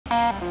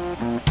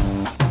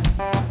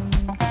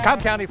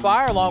Cobb County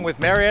Fire, along with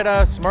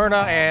Marietta,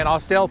 Smyrna, and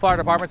Austell Fire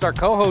Departments, are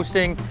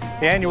co-hosting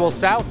the annual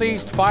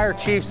Southeast Fire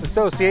Chiefs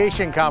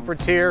Association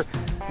Conference here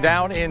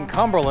down in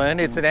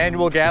Cumberland. It's an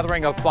annual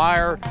gathering of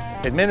fire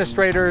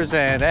administrators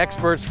and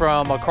experts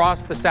from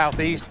across the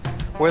Southeast,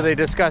 where they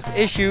discuss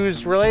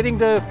issues relating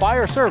to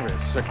fire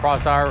service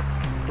across our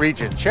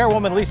region.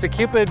 Chairwoman Lisa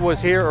Cupid was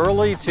here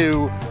early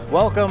to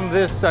welcome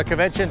this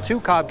convention to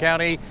Cobb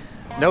County,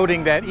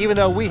 noting that even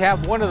though we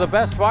have one of the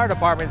best fire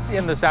departments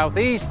in the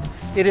Southeast,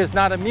 it is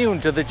not immune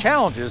to the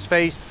challenges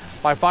faced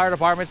by fire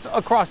departments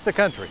across the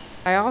country.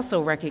 I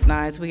also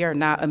recognize we are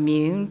not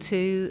immune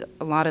to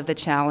a lot of the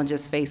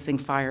challenges facing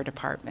fire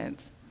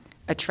departments.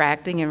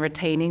 Attracting and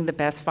retaining the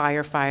best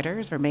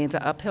firefighters remains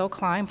an uphill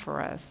climb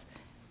for us.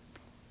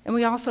 And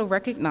we also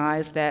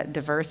recognize that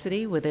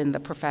diversity within the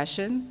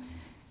profession,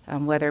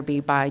 whether it be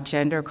by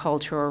gender,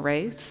 culture, or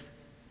race,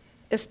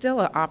 is still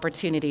an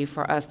opportunity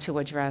for us to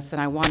address.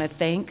 And I want to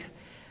thank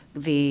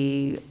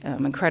the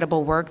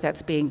incredible work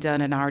that's being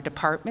done in our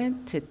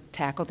department to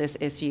tackle this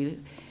issue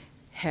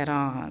head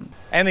on.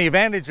 And the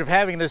advantage of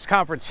having this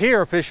conference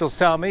here, officials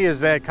tell me, is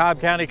that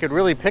Cobb County could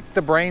really pick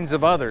the brains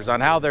of others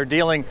on how they're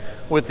dealing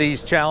with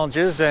these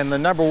challenges. And the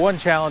number one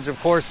challenge, of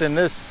course, in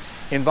this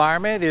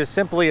environment is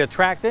simply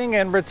attracting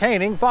and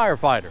retaining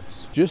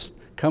firefighters. Just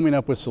coming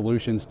up with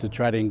solutions to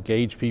try to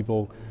engage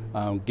people,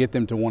 get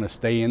them to want to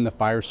stay in the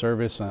fire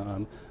service,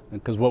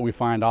 because what we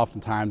find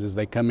oftentimes is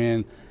they come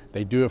in,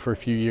 they do it for a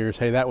few years,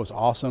 hey, that was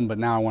awesome, but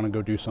now I want to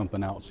go do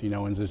something else,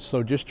 and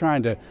so just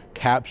trying to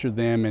capture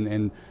them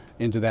and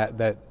into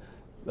that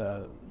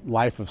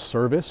life of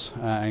service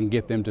and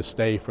get them to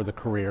stay for the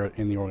career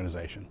in the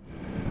organization.